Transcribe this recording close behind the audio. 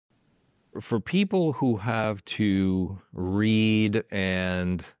For people who have to read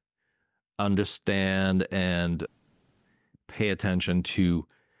and understand and pay attention to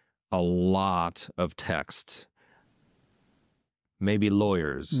a lot of text, maybe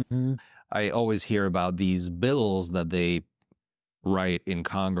lawyers. Mm-hmm. I always hear about these bills that they write in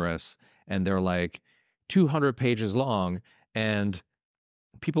Congress, and they're like 200 pages long, and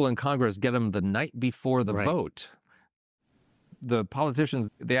people in Congress get them the night before the Right. vote. The politicians,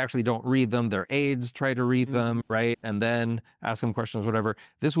 they actually don't read them. Their aides try to read them, right? And then ask them questions, whatever.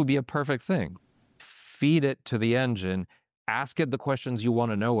 This would be a perfect thing. Feed it to the engine, ask it the questions you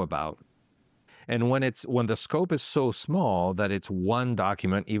want to know about. And when the scope is so small that it's one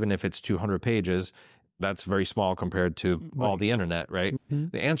document, even if it's 200 pages, that's very small compared to all the internet, right? Mm-hmm.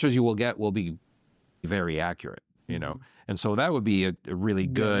 The answers you will get will be very accurate, you know? And so that would be a really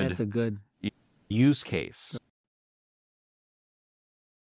good, that's a good use case